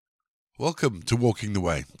Welcome to Walking the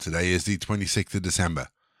Way. Today is the 26th of December.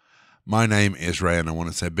 My name is Ray and I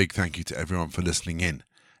want to say a big thank you to everyone for listening in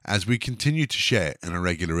as we continue to share in a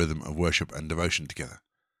regular rhythm of worship and devotion together.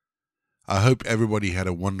 I hope everybody had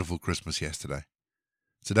a wonderful Christmas yesterday.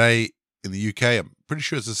 Today in the UK, I'm pretty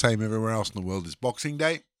sure it's the same everywhere else in the world, is Boxing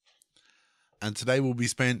Day. And today will be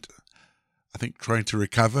spent, I think, trying to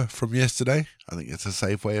recover from yesterday. I think it's a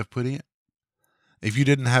safe way of putting it. If you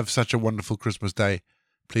didn't have such a wonderful Christmas day,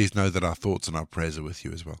 please know that our thoughts and our prayers are with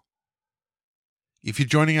you as well. If you're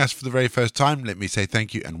joining us for the very first time, let me say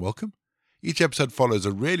thank you and welcome. Each episode follows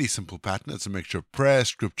a really simple pattern. It's a mixture of prayer,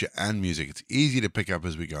 scripture, and music. It's easy to pick up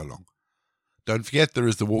as we go along. Don't forget, there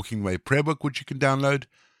is the Walking the Way prayer book, which you can download,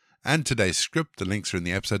 and today's script. The links are in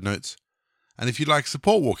the episode notes. And if you'd like to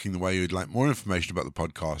support Walking the Way, or you'd like more information about the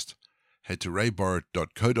podcast, head to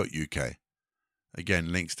rayborrett.co.uk.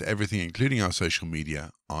 Again, links to everything, including our social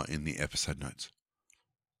media, are in the episode notes.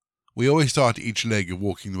 We always start each leg of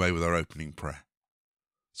Walking the Way with our opening prayer.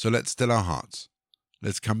 So let's still our hearts.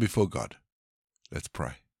 Let's come before God. Let's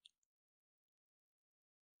pray.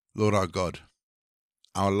 Lord our God,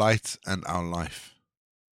 our light and our life,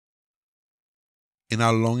 in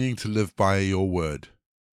our longing to live by your word,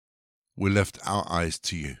 we lift our eyes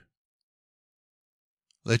to you.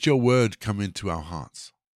 Let your word come into our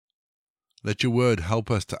hearts. Let your word help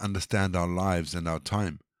us to understand our lives and our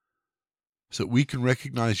time, so that we can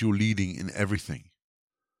recognize your leading in everything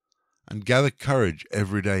and gather courage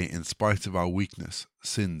every day in spite of our weakness,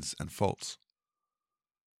 sins, and faults.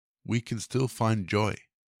 We can still find joy,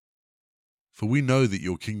 for we know that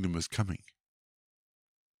your kingdom is coming.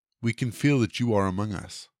 We can feel that you are among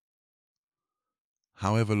us.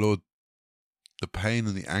 However, Lord, the pain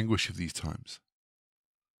and the anguish of these times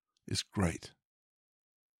is great.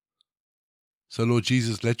 So, Lord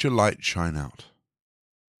Jesus, let your light shine out.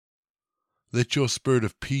 Let your spirit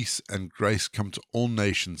of peace and grace come to all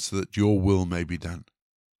nations so that your will may be done.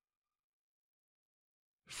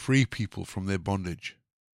 Free people from their bondage.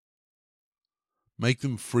 Make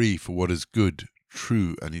them free for what is good,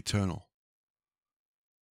 true, and eternal.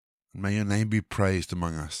 And may your name be praised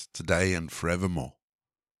among us today and forevermore.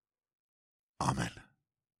 Amen.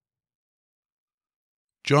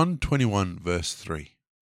 John 21, verse 3.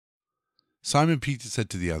 Simon Peter said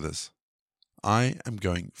to the others, I am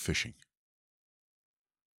going fishing.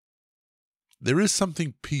 There is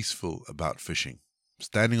something peaceful about fishing.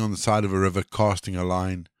 Standing on the side of a river, casting a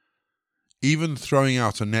line, even throwing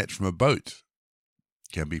out a net from a boat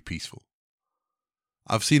can be peaceful.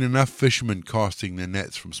 I've seen enough fishermen casting their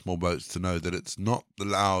nets from small boats to know that it's not the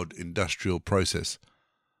loud industrial process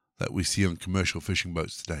that we see on commercial fishing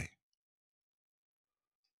boats today.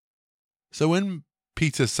 So when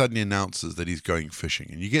Peter suddenly announces that he's going fishing,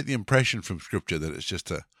 and you get the impression from Scripture that it's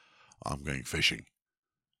just I'm going fishing.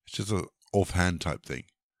 It's just a offhand type thing.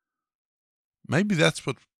 Maybe that's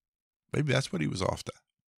what he was after.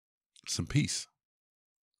 Some peace.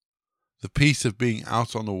 The peace of being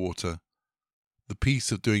out on the water. The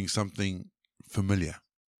peace of doing something familiar.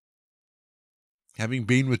 Having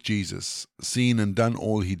been with Jesus, seen and done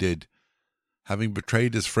all he did, having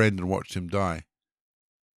betrayed his friend and watched him die,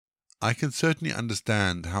 I can certainly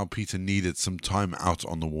understand how Peter needed some time out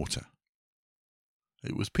on the water.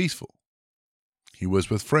 It was peaceful. He was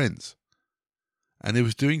with friends. And he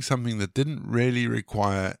was doing something that didn't really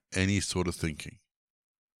require any sort of thinking.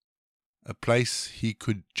 A place he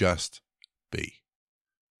could just be.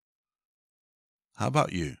 How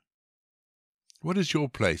about you? What is your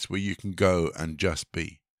place where you can go and just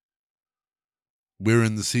be? We're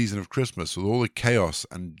in the season of Christmas with all the chaos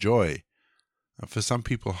and joy, and for some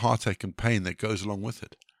people heartache and pain that goes along with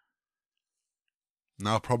it.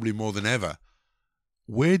 Now probably more than ever,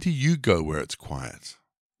 where do you go where it's quiet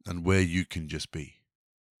and where you can just be?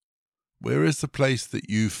 Where is the place that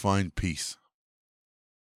you find peace?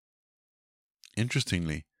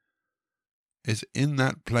 Interestingly, it's in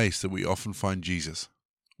that place that we often find Jesus,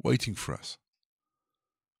 waiting for us,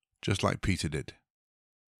 just like Peter did.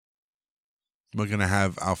 We're going to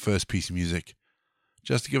have our first piece of music,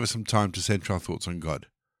 just to give us some time to center our thoughts on God.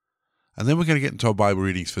 And then we're going to get into our Bible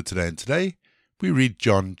readings for today. And today, we read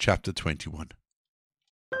John chapter 21.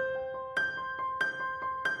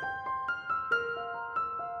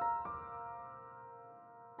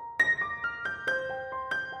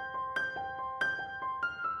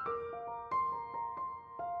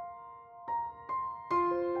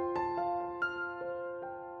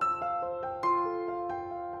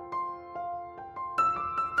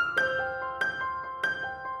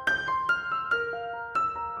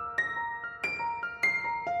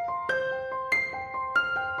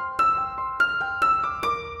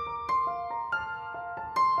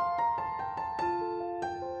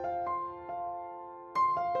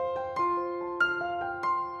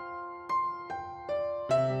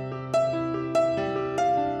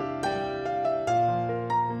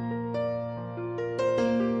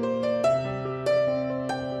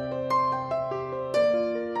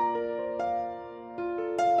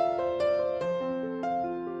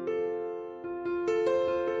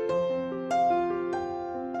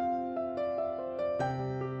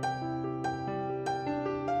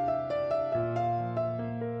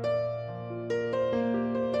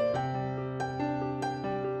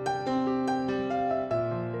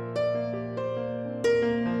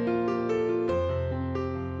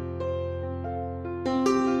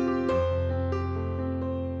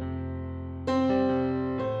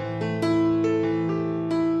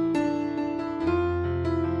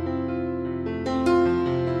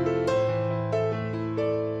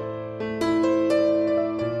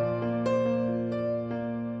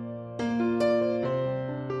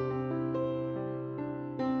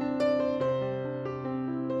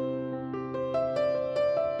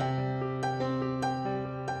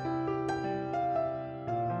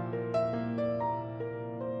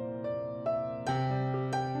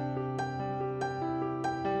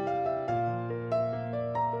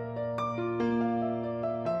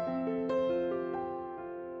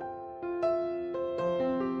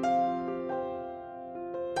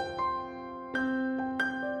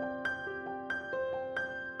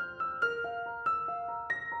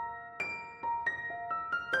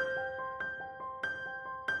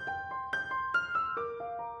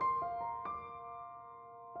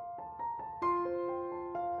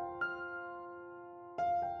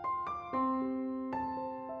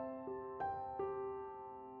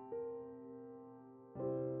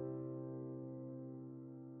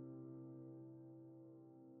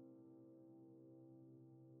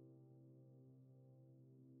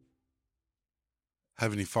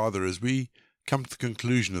 Heavenly Father, as we come to the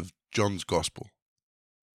conclusion of John's Gospel,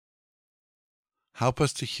 help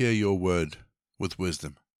us to hear your word with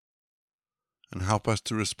wisdom and help us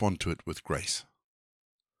to respond to it with grace.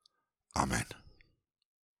 Amen.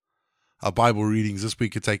 Our Bible readings this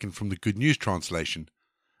week are taken from the Good News Translation,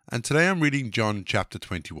 and today I'm reading John chapter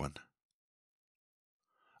 21.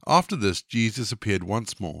 After this, Jesus appeared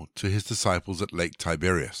once more to his disciples at Lake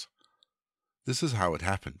Tiberias. This is how it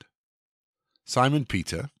happened. Simon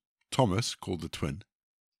Peter, Thomas, called the twin,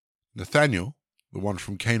 Nathanael, the one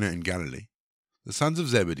from Cana in Galilee, the sons of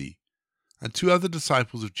Zebedee, and 2 other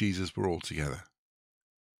disciples of Jesus were all together.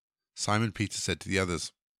 Simon Peter said to the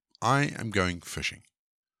others, "I am going fishing."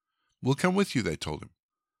 "We'll come with you," they told him.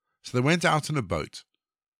 So they went out in a boat,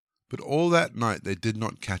 but all that night they did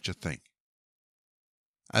not catch a thing.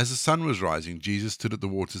 As the sun was rising, Jesus stood at the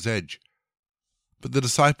water's edge, but the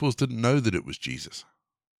disciples didn't know that it was Jesus.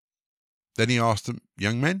 Then he asked them,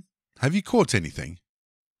 "Young men, have you caught anything?"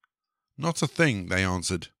 "Not a thing," they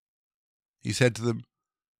answered. He said to them,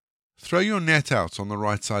 "Throw your net out on the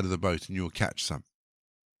right side of the boat and you will catch some."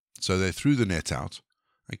 So they threw the net out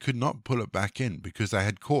and could not pull it back in because they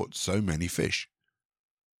had caught so many fish.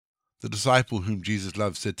 The disciple whom Jesus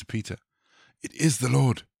loved said to Peter, "It is the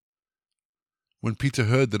Lord." When Peter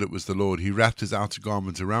heard that it was the Lord, he wrapped his outer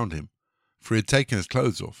garment around him, for he had taken his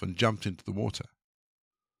clothes off, and jumped into the water.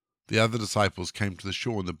 The other disciples came to the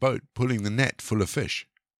shore in the boat, pulling the net full of fish.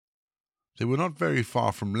 They were not very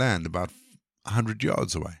far from land, about 100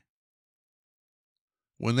 yards away.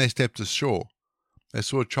 When they stepped ashore, they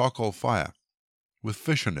saw a charcoal fire with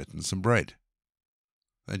fish on it and some bread.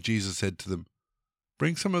 Then Jesus said to them,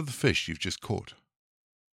 "Bring some of the fish you've just caught."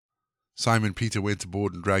 Simon Peter went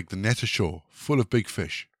aboard and dragged the net ashore, full of big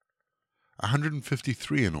fish,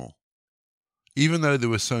 153 in all. Even though there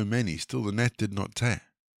were so many, still the net did not tear.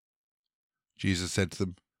 Jesus said to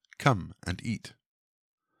them, "Come and eat."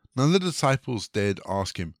 None of the disciples dared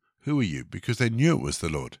ask him, "Who are you?" because they knew it was the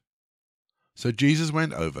Lord. So Jesus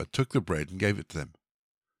went over, took the bread, and gave it to them.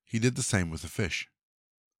 He did the same with the fish.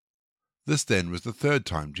 This then was the 3rd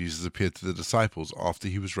time Jesus appeared to the disciples after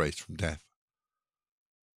he was raised from death.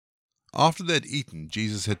 After they had eaten,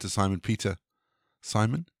 Jesus said to Simon Peter,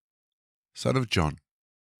 "Simon, son of John,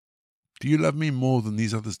 do you love me more than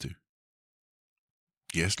these others do?"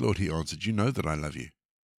 "Yes, Lord," he answered, "you know that I love you."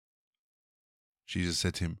 Jesus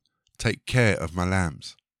said to him, "Take care of my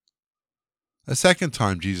lambs." A 2nd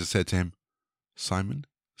time Jesus said to him, "Simon,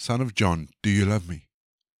 son of John, do you love me?"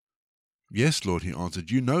 "Yes, Lord," he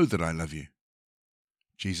answered, "you know that I love you."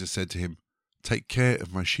 Jesus said to him, "Take care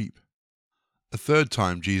of my sheep." A 3rd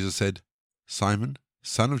time Jesus said, "Simon,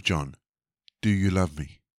 son of John, do you love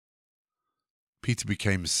me?" Peter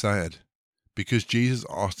became sad, because Jesus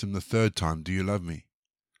asked him the 3rd time, "Do you love me?"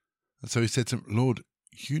 And so he said to him, "Lord,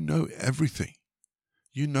 you know everything.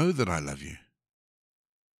 You know that I love you."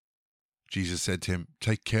 Jesus said to him,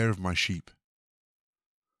 "Take care of my sheep.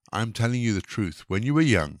 I am telling you the truth. When you were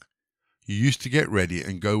young, you used to get ready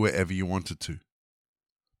and go wherever you wanted to.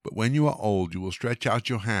 But when you are old, you will stretch out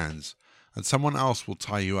your hands, and someone else will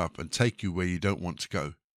tie you up and take you where you don't want to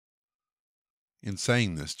go." In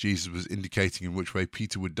saying this, Jesus was indicating in which way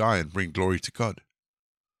Peter would die and bring glory to God.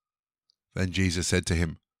 Then Jesus said to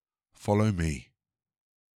him, "Follow me."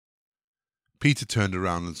 Peter turned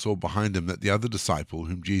around and saw behind him that the other disciple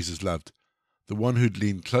whom Jesus loved, the one who'd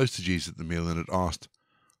leaned close to Jesus at the meal and had asked,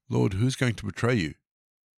 "Lord, who's going to betray you?"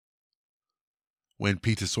 When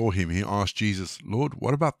Peter saw him, he asked Jesus, "Lord,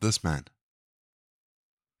 what about this man?"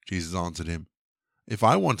 Jesus answered him, "If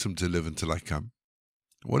I want him to live until I come,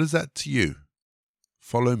 what is that to you?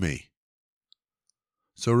 Follow me."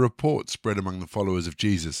 So a report spread among the followers of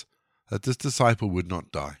Jesus that this disciple would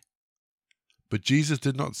not die. But Jesus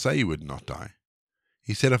did not say he would not die.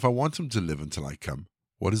 He said, "If I want him to live until I come,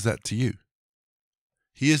 what is that to you?"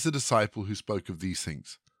 He is the disciple who spoke of these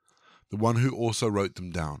things, the one who also wrote them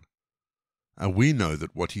down, and we know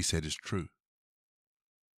that what he said is true.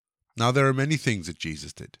 Now there are many things that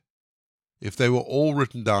Jesus did. If they were all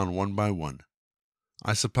written down one by one,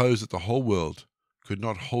 I suppose that the whole world could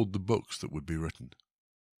not hold the books that would be written.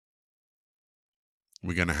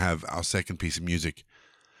 We're going to have our second piece of music,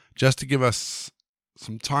 just to give us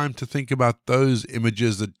some time to think about those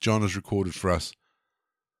images that John has recorded for us.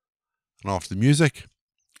 And after the music,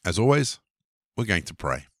 as always, we're going to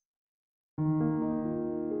pray.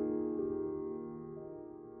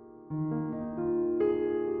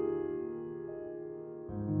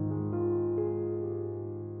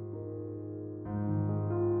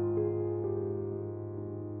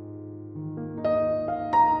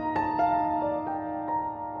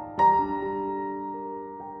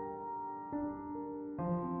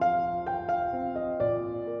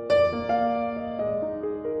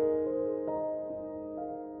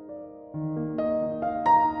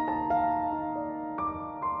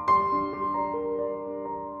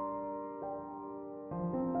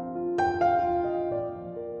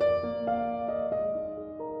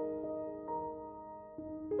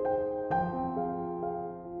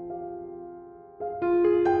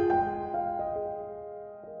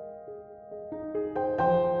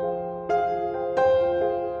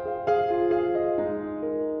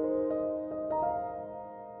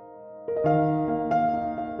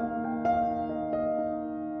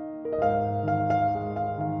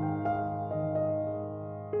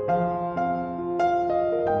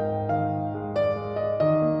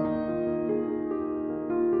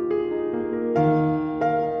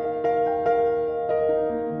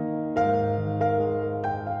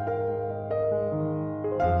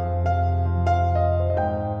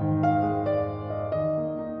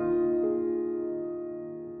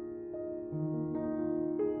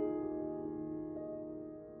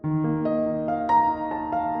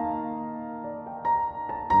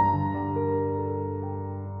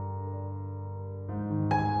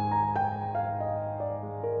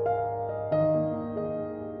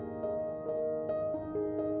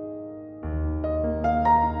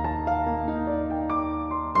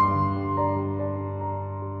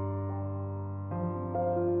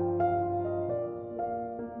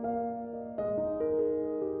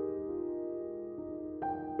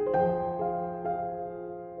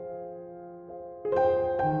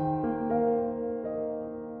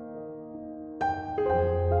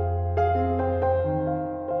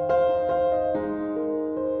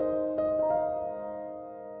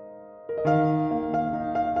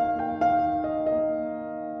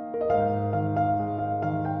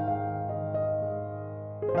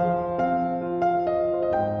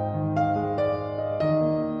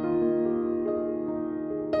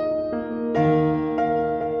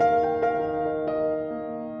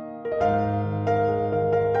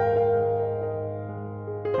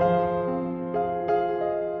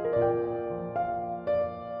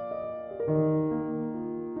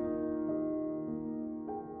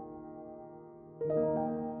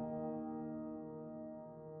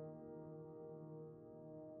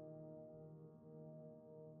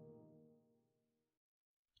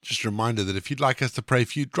 Just a reminder that if you'd like us to pray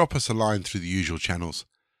for you, drop us a line through the usual channels.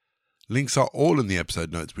 Links are all in the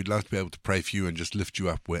episode notes. We'd love to be able to pray for you and just lift you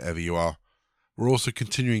up wherever you are. We're also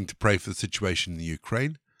continuing to pray for the situation in the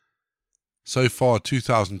Ukraine. So far,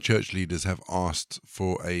 2,000 church leaders have asked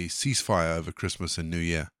for a ceasefire over Christmas and New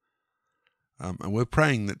Year. And we're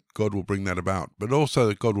praying that God will bring that about, but also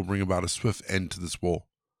that God will bring about a swift end to this war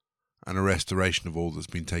and a restoration of all that's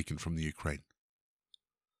been taken from the Ukraine.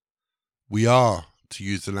 We are, to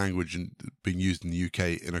use the language being used in the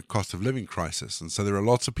UK, in a cost of living crisis. And so there are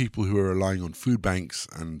lots of people who are relying on food banks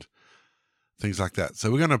and things like that. So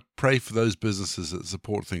we're going to pray for those businesses that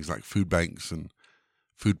support things like food banks and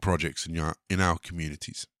food projects in our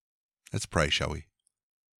communities. Let's pray, shall we?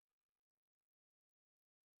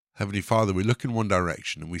 Heavenly Father, we look in one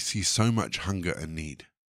direction and we see so much hunger and need.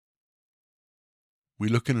 We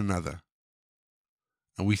look in another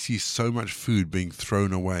and we see so much food being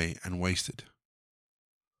thrown away and wasted.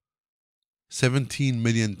 17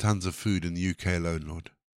 million tons of food in the UK alone,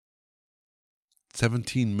 Lord.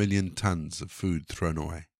 17 million tons of food thrown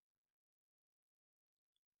away.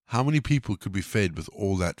 How many people could be fed with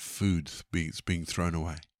all that food being thrown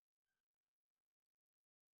away?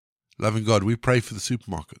 Loving God, we pray for the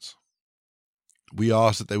supermarkets. We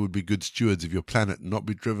ask that they would be good stewards of your planet and not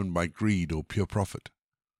be driven by greed or pure profit.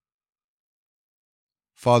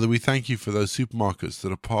 Father, we thank you for those supermarkets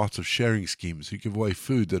that are part of sharing schemes who give away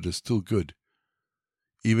food that is still good,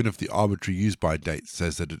 even if the arbitrary use-by date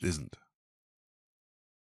says that it isn't.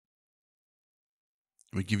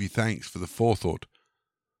 We give you thanks for the forethought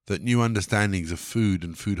that new understandings of food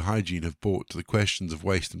and food hygiene have brought to the questions of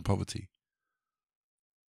waste and poverty.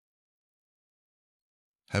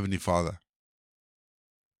 Heavenly Father,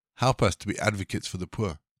 help us to be advocates for the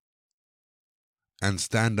poor and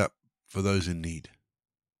stand up for those in need.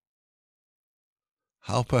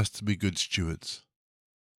 Help us to be good stewards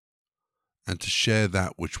and to share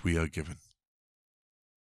that which we are given.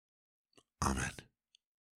 Amen.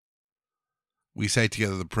 We say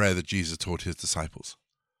together the prayer that Jesus taught his disciples.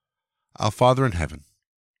 Our Father in heaven,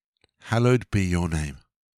 hallowed be your name.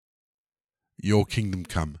 Your kingdom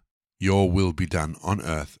come, your will be done on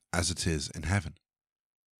earth as it is in heaven.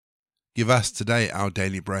 Give us today our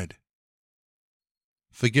daily bread.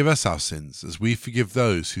 Forgive us our sins as we forgive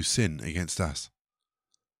those who sin against us.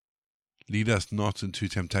 Lead us not into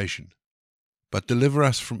temptation, but deliver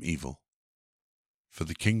us from evil. For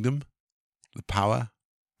the kingdom, the power,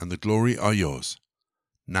 and the glory are yours,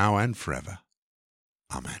 now and forever.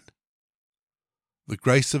 Amen. The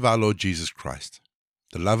grace of our Lord Jesus Christ,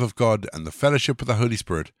 the love of God, and the fellowship of the Holy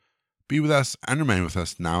Spirit be with us and remain with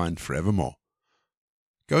us now and forevermore.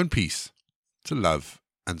 Go in peace to love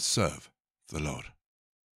and serve the Lord.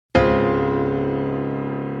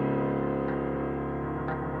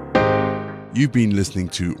 You've been listening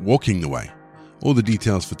to Walking the Way. All the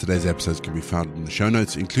details for today's episodes can be found in the show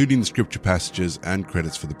notes, including the scripture passages and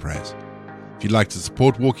credits for the prayers. If you'd like to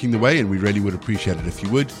support Walking the Way, and we really would appreciate it if you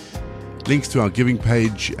would, links to our giving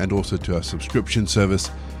page and also to our subscription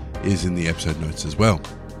service is in the episode notes as well.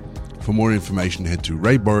 For more information, head to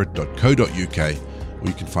rayborrett.co.uk, or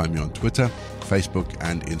you can find me on Twitter, Facebook,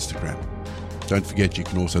 and Instagram. Don't forget you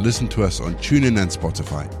can also listen to us on TuneIn and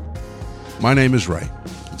Spotify. My name is Ray,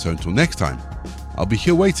 and so until next time, I'll be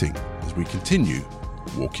here waiting as we continue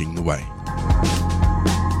walking the way.